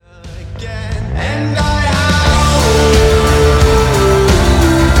And I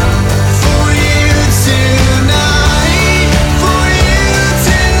for you tonight, for you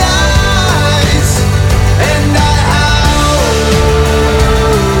tonight, and I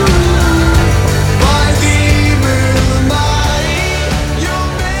by the moonlight,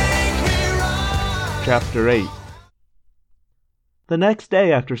 you'll make me right. Chapter 8. The next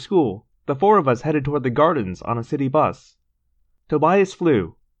day after school, the four of us headed toward the gardens on a city bus. Tobias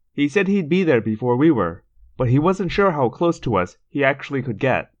flew. He said he'd be there before we were, but he wasn't sure how close to us he actually could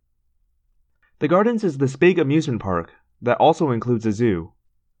get. The gardens is this big amusement park that also includes a zoo.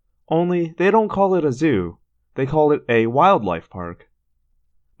 Only they don't call it a zoo, they call it a wildlife park.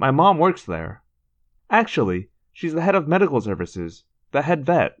 My mom works there. Actually, she's the head of medical services, the head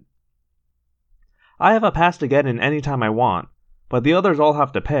vet. I have a pass to get in any time I want, but the others all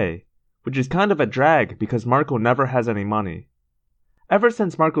have to pay, which is kind of a drag because Marco never has any money. Ever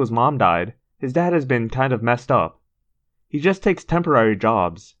since Marco's mom died, his dad has been kind of messed up. He just takes temporary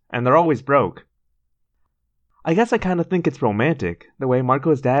jobs, and they're always broke. I guess I kind of think it's romantic, the way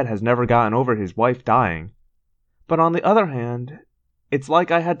Marco's dad has never gotten over his wife dying. But on the other hand, it's like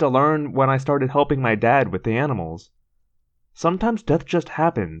I had to learn when I started helping my dad with the animals. Sometimes death just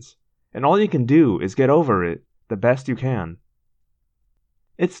happens, and all you can do is get over it the best you can.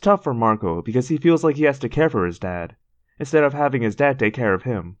 It's tough for Marco because he feels like he has to care for his dad, instead of having his dad take care of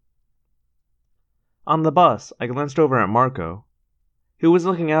him. On the bus, I glanced over at Marco. He was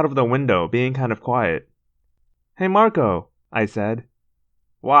looking out of the window, being kind of quiet. "Hey Marco," I said.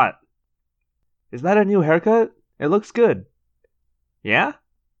 "What?" "Is that a new haircut? It looks good." "Yeah?"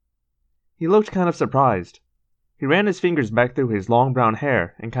 He looked kind of surprised. He ran his fingers back through his long brown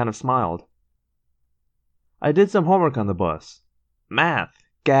hair and kind of smiled. I did some homework on the bus. Math,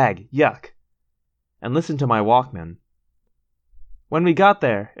 gag, yuck. And listened to my Walkman. When we got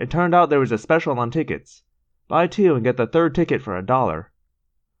there, it turned out there was a special on tickets. Buy two and get the third ticket for $1.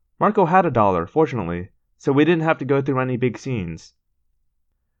 Marco had $1, fortunately, so we didn't have to go through any big scenes.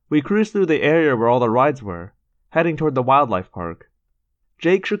 We cruised through the area where all the rides were, heading toward the wildlife park.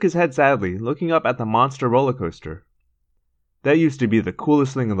 Jake shook his head sadly, looking up at the monster roller coaster. "That used to be the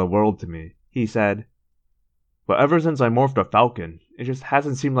coolest thing in the world to me," he said. "But ever since I morphed a falcon, it just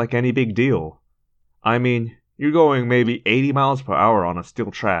hasn't seemed like any big deal. I mean, you're going maybe 80 miles per hour on a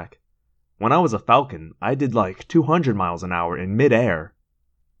steel track. When I was a falcon, I did like 200 miles an hour in mid-air."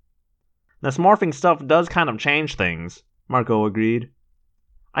 "This morphing stuff does kind of change things," Marco agreed.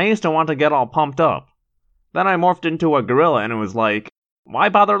 "I used to want to get all pumped up. Then I morphed into a gorilla and it was like, why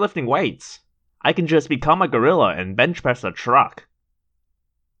bother lifting weights? I can just become a gorilla and bench press a truck."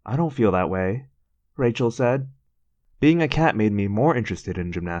 "I don't feel that way," Rachel said. "Being a cat made me more interested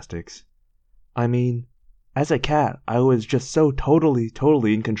in gymnastics. I mean, as a cat, I was just so totally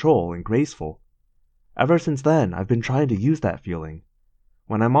in control and graceful. Ever since then, I've been trying to use that feeling.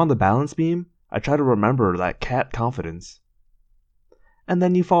 When I'm on the balance beam, I try to remember that cat confidence." "And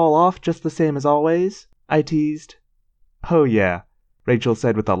then you fall off just the same as always?" I teased. "Oh yeah," Rachel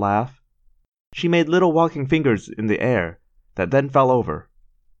said with a laugh. She made little walking fingers in the air that then fell over.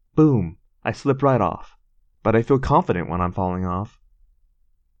 Boom, I slip right off. But I feel confident when I'm falling off.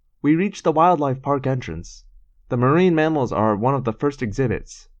 We reached the wildlife park entrance. The marine mammals are one of the first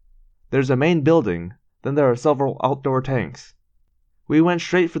exhibits. There's a main building, then there are several outdoor tanks. We went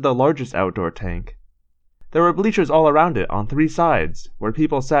straight for the largest outdoor tank. There were bleachers all around it on 3 sides, where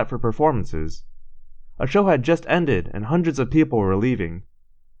people sat for performances. A show had just ended and hundreds of people were leaving.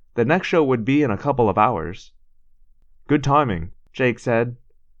 The next show would be in a couple of hours. "Good timing," Jake said.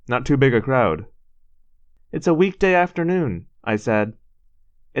 "Not too big a crowd." "It's a weekday afternoon," I said.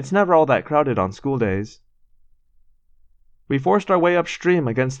 "It's never all that crowded on school days." We forced our way upstream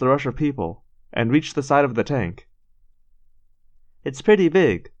against the rush of people, and reached the side of the tank. It's pretty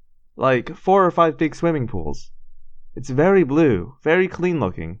big, like 4 or 5 big swimming pools. It's very blue, very clean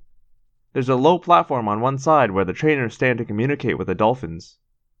looking. There's a low platform on one side where the trainers stand to communicate with the dolphins.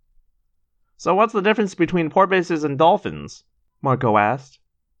 "So what's the difference between porpoises and dolphins?" Marco asked.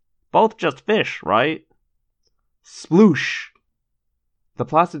 "Both just fish, right?" Sploosh! The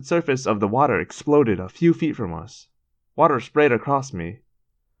placid surface of the water exploded a few feet from us. Water sprayed across me.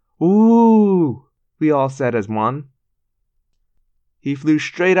 "Ooh!" we all said as one. He flew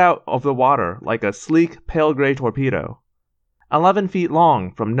straight out of the water like a sleek, pale gray torpedo. 11 feet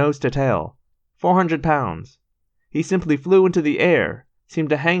long from nose to tail, 400 pounds. He simply flew into the air, seemed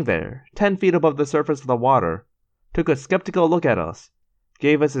to hang there, 10 feet above the surface of the water, took a skeptical look at us,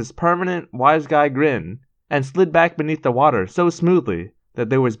 gave us his permanent, wise guy grin, and slid back beneath the water so smoothly that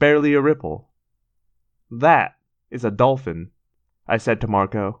there was barely a ripple. "That is a dolphin," I said to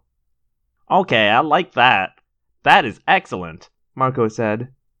Marco. Okay, I like that. That is excellent, Marco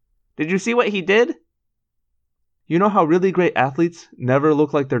said. Did you see what he did? You know how really great athletes never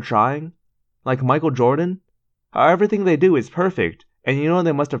look like they're trying? Like Michael Jordan? How everything they do is perfect, and you know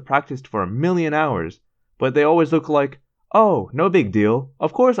they must have practiced for 1,000,000 hours, but they always look like, oh, no big deal,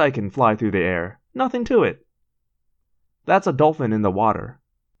 of course I can fly through the air, nothing to it. That's a dolphin in the water.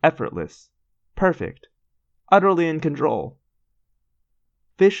 Effortless. Perfect. Utterly in control.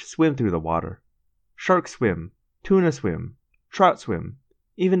 Fish swim through the water. Sharks swim. Tuna swim. Trout swim.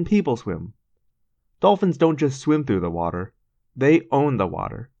 Even people swim. Dolphins don't just swim through the water. They own the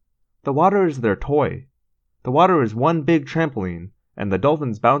water. The water is their toy. The water is one big trampoline, and the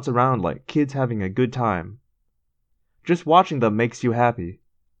dolphins bounce around like kids having a good time. Just watching them makes you happy.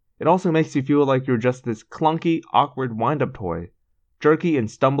 It also makes you feel like you're just this clunky, awkward wind-up toy, jerky and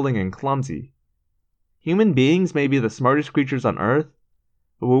stumbling and clumsy. Human beings may be the smartest creatures on Earth,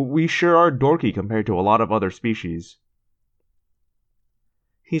 but we sure are dorky compared to a lot of other species.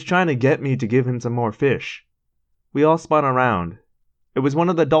 He's trying to get me to give him some more fish. We all spun around. It was one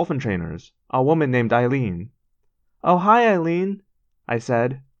of the dolphin trainers, a woman named Eileen. Oh, hi, Eileen, I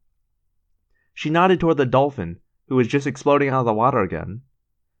said. She nodded toward the dolphin, who was just exploding out of the water again.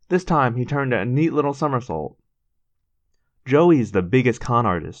 This time he turned a neat little somersault. Joey's the biggest con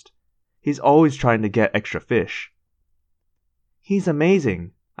artist. He's always trying to get extra fish. He's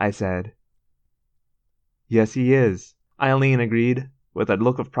amazing, I said. Yes, he is, Eileen agreed, with a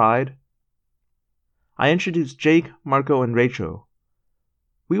look of pride. I introduced Jake, Marco, and Rachel.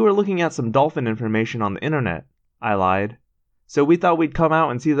 We were looking at some dolphin information on the internet, I lied, so we thought we'd come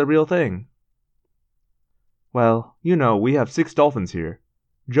out and see the real thing. Well, you know, we have 6 dolphins here.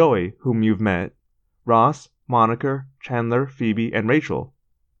 Joey, whom you've met, Ross, Monica, Chandler, Phoebe, and Rachel.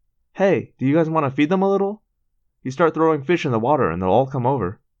 Hey, do you guys want to feed them a little? You start throwing fish in the water and they'll all come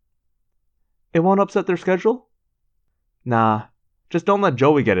over. It won't upset their schedule? Nah, just don't let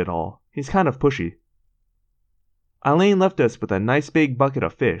Joey get it all. He's kind of pushy. Eileen left us with a nice big bucket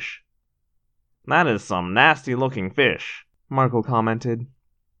of fish. That is some nasty-looking fish, Marco commented.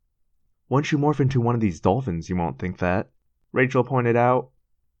 Once you morph into one of these dolphins, you won't think that, Rachel pointed out.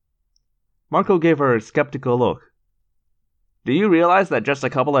 Marco gave her a skeptical look. Do you realize that just a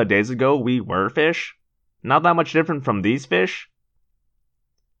couple of days ago we were fish? Not that much different from these fish?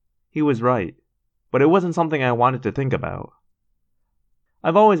 He was right, but it wasn't something I wanted to think about.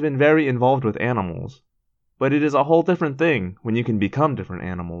 I've always been very involved with animals, but it is a whole different thing when you can become different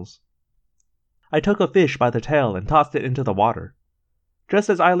animals. I took a fish by the tail and tossed it into the water. Just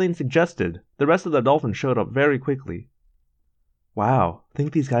as Eileen suggested, the rest of the dolphins showed up very quickly. Wow,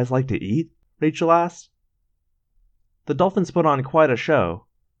 think these guys like to eat? Rachel asked. The dolphins put on quite a show.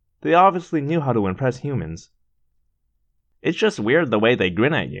 They obviously knew how to impress humans. It's just weird the way they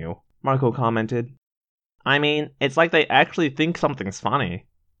grin at you, Marco commented. I mean, it's like they actually think something's funny.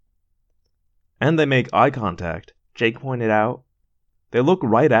 And they make eye contact, Jake pointed out. They look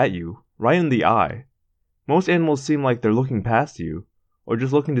right at you, right in the eye. Most animals seem like they're looking past you, or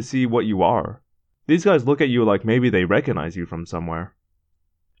just looking to see what you are. These guys look at you like maybe they recognize you from somewhere.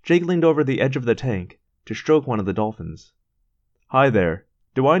 Jake leaned over the edge of the tank to stroke one of the dolphins. Hi there.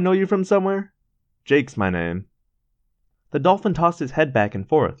 Do I know you from somewhere? Jake's my name. The dolphin tossed his head back and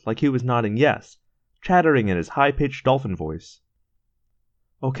forth like he was nodding yes, chattering in his high-pitched dolphin voice.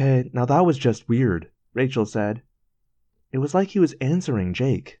 Okay, now that was just weird, Rachel said. It was like he was answering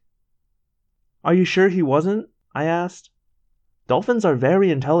Jake. Are you sure he wasn't? I asked. Dolphins are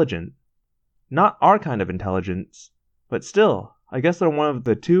very intelligent. Not our kind of intelligence, but still, I guess they're one of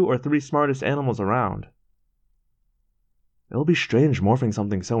the 2 or 3 smartest animals around. It'll be strange morphing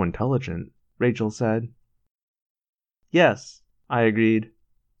something so intelligent, Rachel said. Yes, I agreed.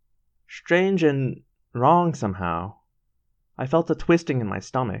 Strange and wrong somehow. I felt a twisting in my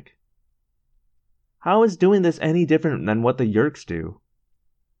stomach. How is doing this any different than what the Yeerks do?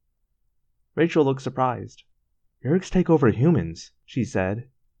 Rachel looked surprised. Yeerks take over humans, she said.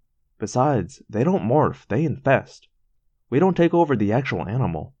 Besides, they don't morph, they infest. We don't take over the actual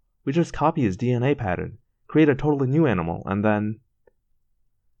animal. We just copy his DNA pattern, create a totally new animal, and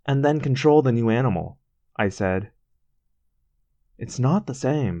then control the new animal, I said. It's not the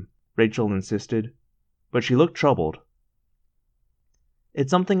same, Rachel insisted, but she looked troubled. It's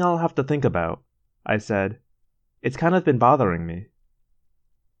something I'll have to think about, I said. It's kind of been bothering me.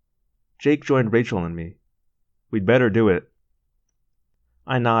 Jake joined Rachel and me. We'd better do it.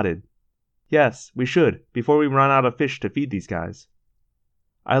 I nodded. Yes, we should, before we run out of fish to feed these guys.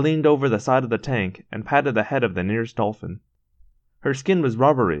 I leaned over the side of the tank and patted the head of the nearest dolphin. Her skin was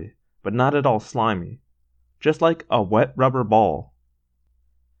rubbery, but not at all slimy, just like a wet rubber ball.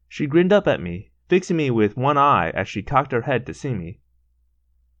 She grinned up at me, fixing me with one eye as she cocked her head to see me.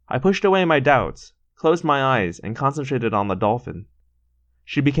 I pushed away my doubts, closed my eyes, and concentrated on the dolphin.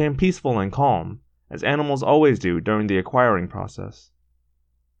 She became peaceful and calm, as animals always do during the acquiring process.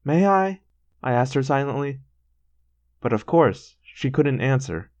 "May I?" I asked her silently. But of course, she couldn't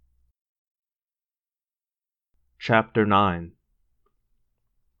answer. Chapter 9.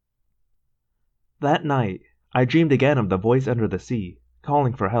 That night, I dreamed again of the voice under the sea,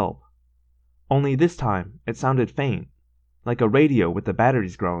 calling for help. Only this time, it sounded faint, like a radio with the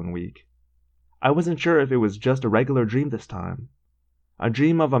batteries growing weak. I wasn't sure if it was just a regular dream this time, a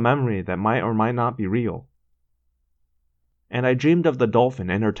dream of a memory that might or might not be real. And I dreamed of the dolphin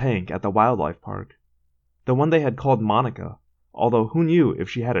in her tank at the wildlife park, the one they had called Monica, although who knew if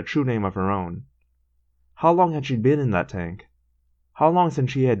she had a true name of her own. How long had she been in that tank? How long since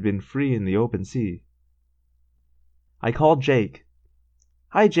she had been free in the open sea? I called Jake.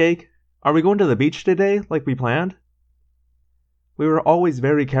 "Hi, Jake. Are we going to the beach today, like we planned?" We were always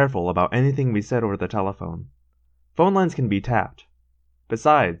very careful about anything we said over the telephone. Phone lines can be tapped.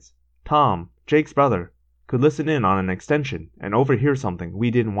 Besides, Tom, Jake's brother, could listen in on an extension and overhear something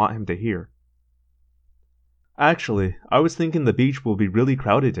we didn't want him to hear. "Actually, I was thinking the beach will be really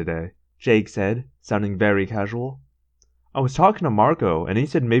crowded today," Jake said, sounding very casual. "I was talking to Marco, and he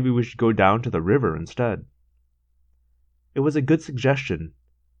said maybe we should go down to the river instead." It was a good suggestion.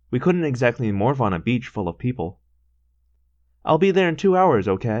 We couldn't exactly morph on a beach full of people. "I'll be there in 2 hours,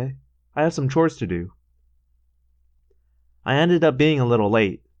 okay? I have some chores to do." I ended up being a little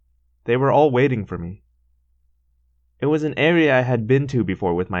late. They were all waiting for me. It was an area I had been to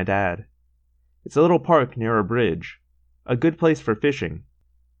before with my dad. It's a little park near a bridge, a good place for fishing.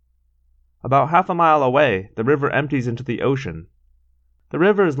 About half a mile away, the river empties into the ocean. The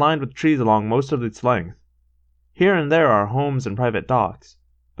river is lined with trees along most of its length. Here and there are homes and private docks,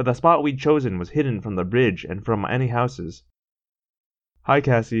 but the spot we'd chosen was hidden from the bridge and from any houses. "Hi,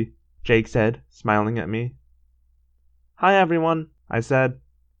 Cassie," Jake said, smiling at me. "Hi, everyone," I said.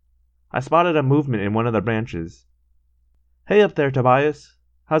 I spotted a movement in one of the branches. "Hey up there, Tobias.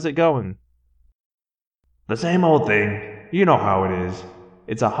 How's it going?" "The same old thing. You know how it is.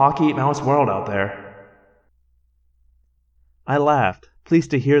 It's a hawk-eat-mouse world out there." I laughed,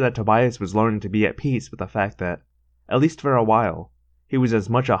 pleased to hear that Tobias was learning to be at peace with the fact that, at least for a while, he was as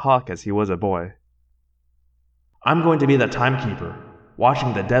much a hawk as he was a boy. "I'm going to be the timekeeper,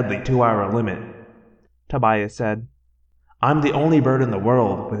 watching the deadly 2-hour limit," Tobias said. "I'm the only bird in the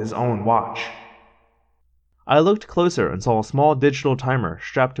world with his own watch." I looked closer and saw a small digital timer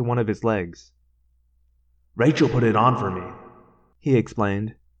strapped to one of his legs. "Rachel put it on for me," he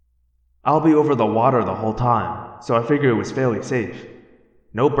explained. "I'll be over the water the whole time, so I figure it was fairly safe.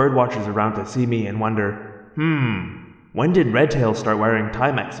 No birdwatchers around to see me and wonder, when did Redtail start wearing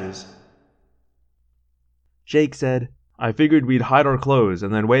Timexes?" Jake said, "I figured we'd hide our clothes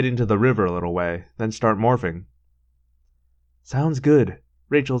and then wade into the river a little way, then start morphing." "Sounds good,"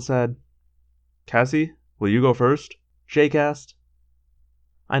 Rachel said. "Cassie, will you go first?" Jake asked.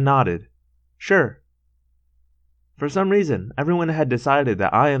 I nodded. "Sure." For some reason, everyone had decided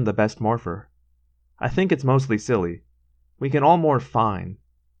that I am the best morpher. I think it's mostly silly. We can all morph fine.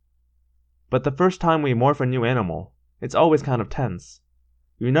 But the first time we morph a new animal, it's always kind of tense.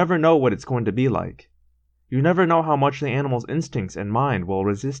 You never know what it's going to be like. You never know how much the animal's instincts and mind will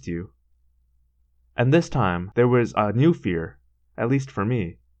resist you. And this time, there was a new fear, at least for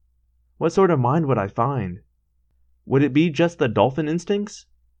me. What sort of mind would I find? Would it be just the dolphin instincts?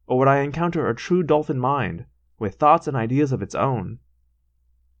 Or would I encounter a true dolphin mind, with thoughts and ideas of its own?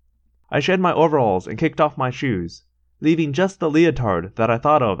 I shed my overalls and kicked off my shoes, leaving just the leotard that I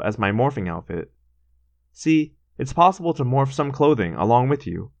thought of as my morphing outfit. See, it's possible to morph some clothing along with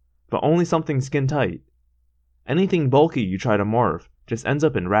you, but only something skin-tight. Anything bulky you try to morph just ends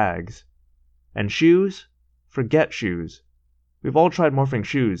up in rags. And shoes? Forget shoes. We've all tried morphing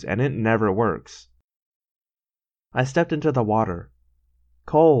shoes, and it never works. I stepped into the water.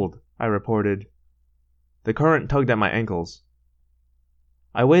 "Cold," I reported. The current tugged at my ankles.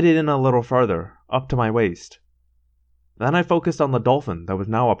 I waded in a little farther, up to my waist. Then I focused on the dolphin that was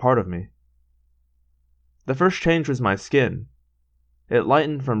now a part of me. The first change was my skin. It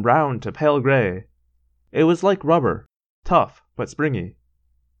lightened from brown to pale gray. It was like rubber, tough but springy.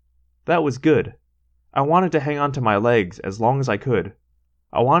 That was good. I wanted to hang on to my legs as long as I could.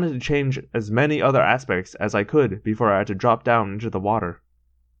 I wanted to change as many other aspects as I could before I had to drop down into the water.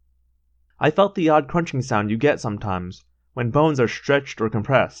 I felt the odd crunching sound you get sometimes when bones are stretched or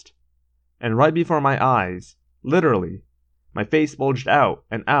compressed. And right before my eyes, literally, my face bulged out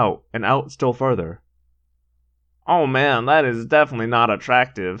and out and out still further. Oh man, that is definitely not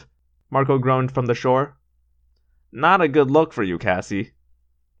attractive, Marco groaned from the shore. Not a good look for you, Cassie.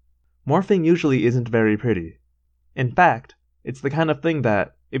 Morphing usually isn't very pretty. In fact, it's the kind of thing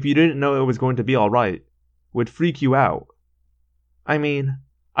that, if you didn't know it was going to be alright, would freak you out. I mean,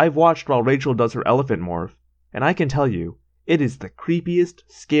 I've watched while Rachel does her elephant morph, and I can tell you, it is the creepiest,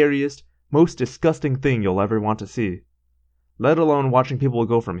 scariest, most disgusting thing you'll ever want to see. Let alone watching people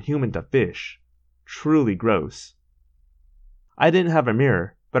go from human to fish. Truly gross. I didn't have a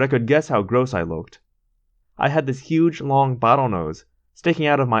mirror, but I could guess how gross I looked. I had this huge, long bottle nose sticking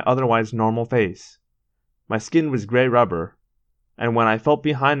out of my otherwise normal face. My skin was gray rubber, and when I felt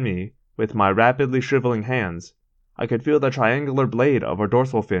behind me with my rapidly shriveling hands, I could feel the triangular blade of a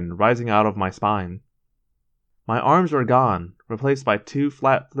dorsal fin rising out of my spine. My arms were gone, replaced by 2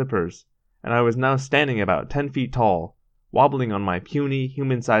 flat flippers, and I was now standing about 10 feet tall, wobbling on my puny,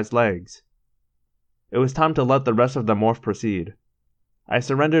 human-sized legs. It was time to let the rest of the morph proceed. I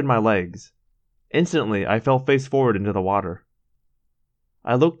surrendered my legs. Instantly, I fell face forward into the water.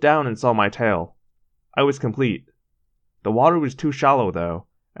 I looked down and saw my tail. I was complete. The water was too shallow, though,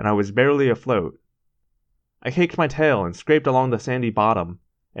 and I was barely afloat. I kicked my tail and scraped along the sandy bottom,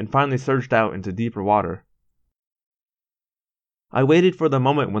 and finally surged out into deeper water. I waited for the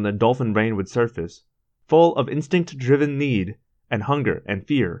moment when the dolphin brain would surface, full of instinct-driven need and hunger and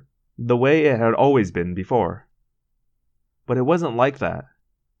fear, the way it had always been before. But it wasn't like that.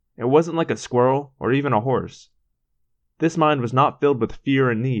 It wasn't like a squirrel or even a horse. This mind was not filled with fear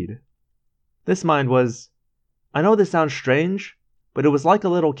and need. This mind was... I know this sounds strange, but it was like a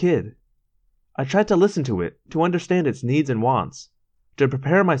little kid. I tried to listen to it, to understand its needs and wants, to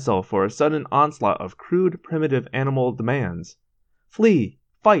prepare myself for a sudden onslaught of crude, primitive animal demands. Flee,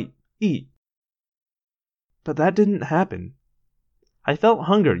 fight, eat. But that didn't happen. I felt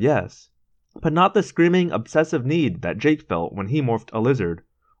hunger, yes, but not the screaming, obsessive need that Jake felt when he morphed a lizard,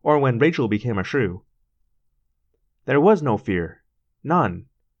 or when Rachel became a shrew. There was no fear. None.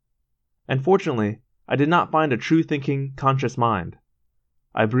 And fortunately, I did not find a true thinking, conscious mind.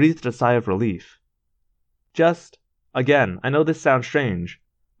 I breathed a sigh of relief. Again, I know this sounds strange,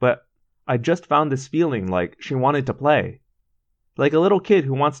 but I just found this feeling like she wanted to play. Like a little kid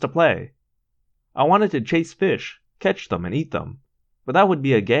who wants to play. I wanted to chase fish, catch them, and eat them, but that would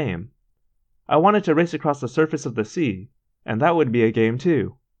be a game. I wanted to race across the surface of the sea, and that would be a game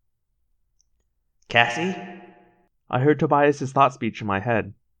too. Cassie? I heard Tobias's thought speech in my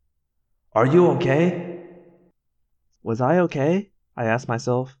head. Are you okay? Was I okay? I asked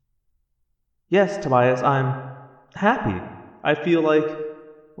myself. Yes, Tobias, I'm happy. I feel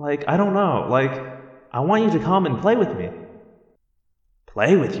like, I don't know, like, I want you to come and play with me.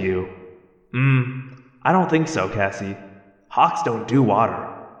 Play with you? I don't think so, Cassie. Hawks don't do water.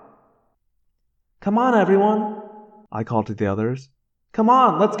 Come on, everyone, I called to the others. Come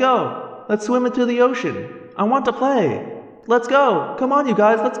on, let's go. Let's swim into the ocean. I want to play. Let's go. Come on, you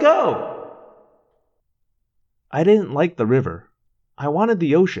guys, let's go. I didn't like the river. I wanted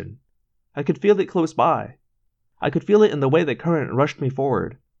the ocean. I could feel it close by. I could feel it in the way the current rushed me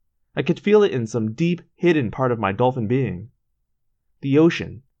forward. I could feel it in some deep, hidden part of my dolphin being. The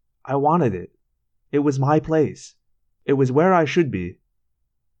ocean. I wanted it. It was my place. It was where I should be.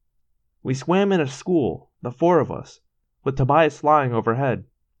 We swam in a school, the 4 of us, with Tobias flying overhead.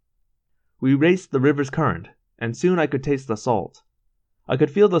 We raced the river's current, and soon I could taste the salt. I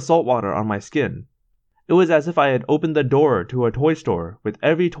could feel the salt water on my skin. It was as if I had opened the door to a toy store with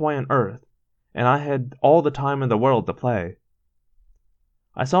every toy on earth, and I had all the time in the world to play.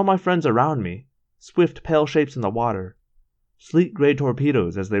 I saw my friends around me, swift pale shapes in the water, sleek gray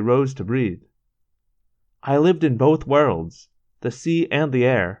torpedoes as they rose to breathe. I lived in both worlds, the sea and the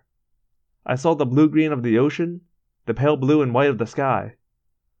air. I saw the blue-green of the ocean, the pale blue and white of the sky.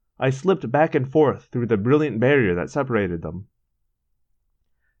 I slipped back and forth through the brilliant barrier that separated them.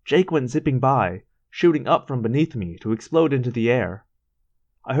 Jake went zipping by, shooting up from beneath me to explode into the air.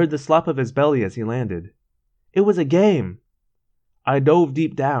 I heard the slap of his belly as he landed. It was a game! I dove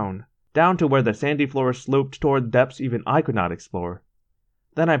deep down to where the sandy floor sloped toward depths even I could not explore.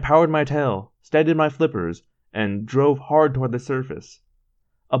 Then I powered my tail, steadied my flippers, and drove hard toward the surface.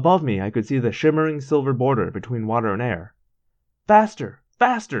 Above me I could see the shimmering silver border between water and air. Faster!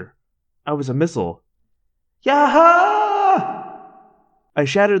 Faster! I was a missile. Yaha! I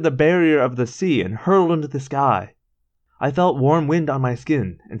shattered the barrier of the sea and hurled into the sky. I felt warm wind on my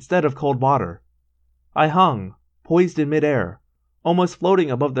skin instead of cold water. I hung, poised in midair, almost floating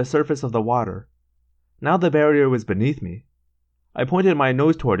above the surface of the water. Now the barrier was beneath me. I pointed my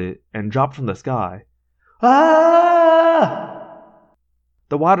nose toward it and dropped from the sky. Ah!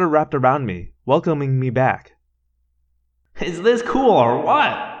 The water wrapped around me, welcoming me back. Is this cool or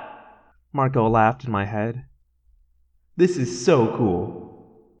what? Marco laughed in my head. This is so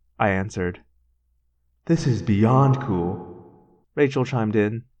cool, I answered. This is beyond cool, Rachel chimed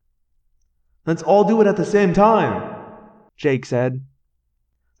in. Let's all do it at the same time, Jake said.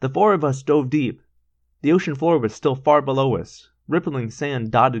 The four of us dove deep. The ocean floor was still far below us, rippling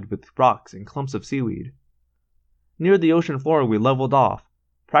sand dotted with rocks and clumps of seaweed. Near the ocean floor we leveled off,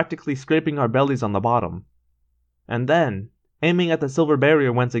 practically scraping our bellies on the bottom. And then, aiming at the silver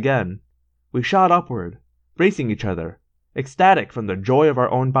barrier once again, we shot upward, racing each other, ecstatic from the joy of our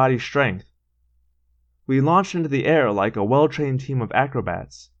own body's strength. We launched into the air like a well-trained team of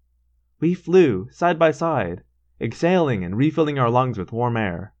acrobats. We flew, side by side, exhaling and refilling our lungs with warm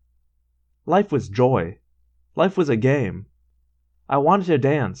air. Life was joy. Life was a game. I wanted to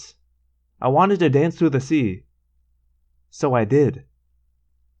dance. I wanted to dance through the sea. So I did.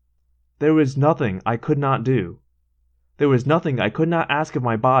 There was nothing I could not do. There was nothing I could not ask of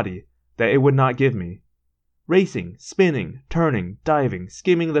my body that it would not give me. Racing, spinning, turning, diving,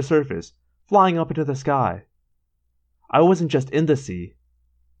 skimming the surface, flying up into the sky. I wasn't just in the sea.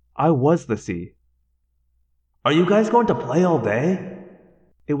 I was the sea. Are you guys going to play all day?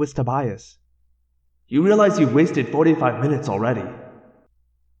 It was Tobias. You realize you've wasted 45 minutes already.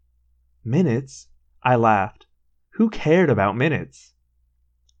 Minutes? I laughed. Who cared about minutes?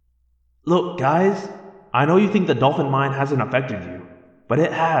 Look, guys, I know you think the dolphin mind hasn't affected you, but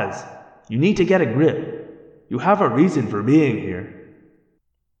it has. You need to get a grip. You have a reason for being here.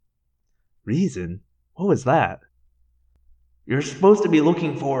 Reason? What was that? You're supposed to be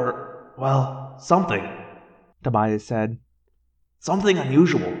looking for, well, something, Tobias said. Something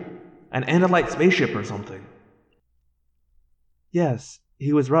unusual. An Andalite spaceship or something. Yes,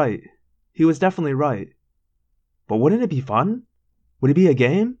 he was right. He was definitely right. But wouldn't it be fun? Would it be a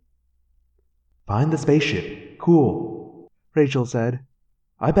game? Find the spaceship. Cool, Rachel said.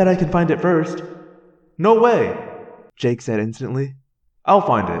 I bet I can find it first. No way, Jake said instantly. I'll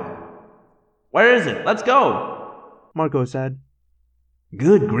find it. Where is it? Let's go, Marco said.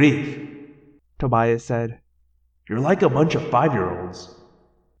 Good grief, Tobias said. You're like a bunch of 5-year-olds.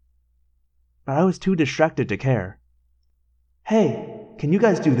 But I was too distracted to care. Hey, can you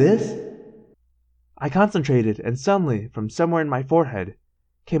guys do this? I concentrated, and suddenly, from somewhere in my forehead,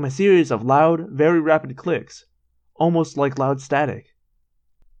 came a series of loud, very rapid clicks, almost like loud static.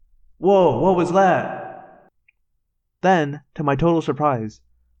 Whoa, what was that? Then, to my total surprise,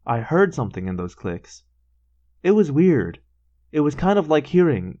 I heard something in those clicks. It was weird. It was kind of like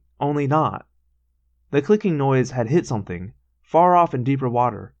hearing, only not. The clicking noise had hit something, far off in deeper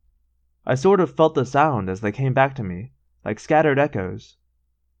water. I sort of felt the sound as they came back to me, like scattered echoes.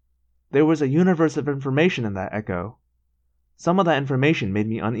 There was a universe of information in that echo. Some of that information made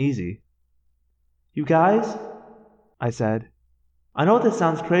me uneasy. You guys? I said. I know this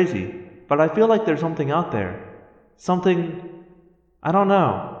sounds crazy, but I feel like there's something out there. Something... I don't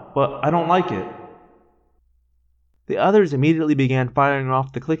know, but I don't like it. The others immediately began firing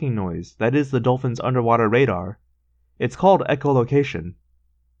off the clicking noise that is the dolphin's underwater radar. It's called echolocation.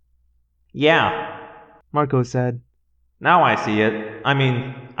 Yeah, Marco said. Now I see it. I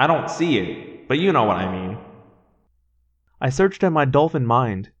mean, I don't see it, but you know what I mean. I searched in my dolphin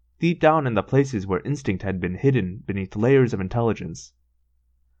mind, deep down in the places where instinct had been hidden beneath layers of intelligence.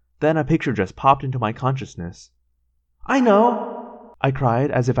 Then a picture just popped into my consciousness. I know, I cried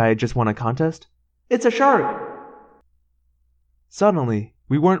as if I had just won a contest. It's a shark! Suddenly,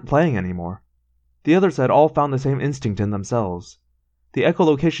 we weren't playing anymore. The others had all found the same instinct in themselves. The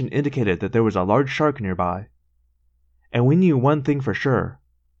echolocation indicated that there was a large shark nearby. And we knew one thing for sure.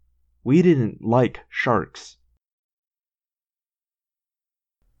 We didn't like sharks.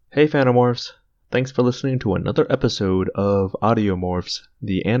 Hey Phantomorphs, thanks for listening to another episode of Audiomorphs,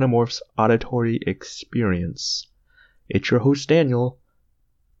 the Animorphs Auditory Experience. It's your host Daniel,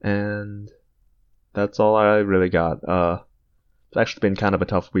 and that's all I really got. It's actually been kind of a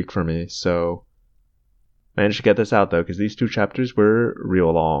tough week for me, so managed to get this out though, because these 2 chapters were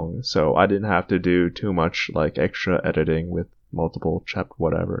real long, so I didn't have to do too much like extra editing with multiple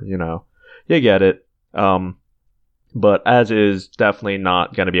whatever, you know. You get it. But as is, definitely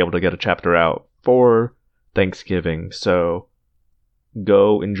not going to be able to get a chapter out for Thanksgiving, so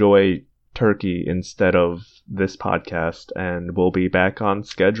go enjoy turkey instead of this podcast, and we'll be back on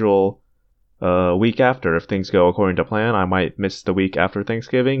schedule a week after. If things go according to plan, I might miss the week after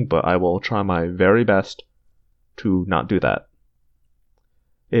Thanksgiving, but I will try my very best to not do that.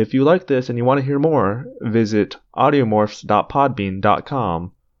 If you like this and you want to hear more, visit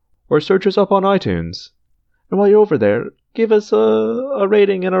audiomorphs.podbean.com or search us up on iTunes. And while you're over there, give us a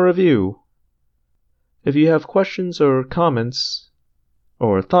rating and a review. If you have questions or comments,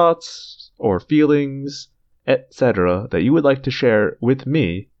 or thoughts, or feelings, etc. that you would like to share with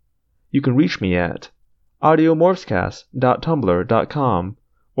me, you can reach me at audiomorphscast.tumblr.com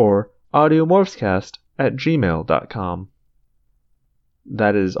or audiomorphscast@gmail.com.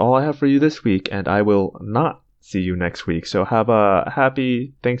 That is all I have for you this week, and I will not see you next week, so have a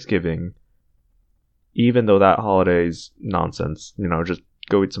happy Thanksgiving. Even though that holiday's nonsense, just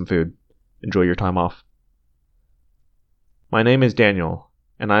go eat some food. Enjoy your time off. My name is Daniel,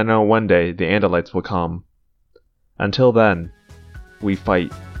 and I know one day the Andalites will come. Until then, we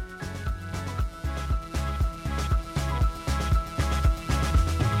fight.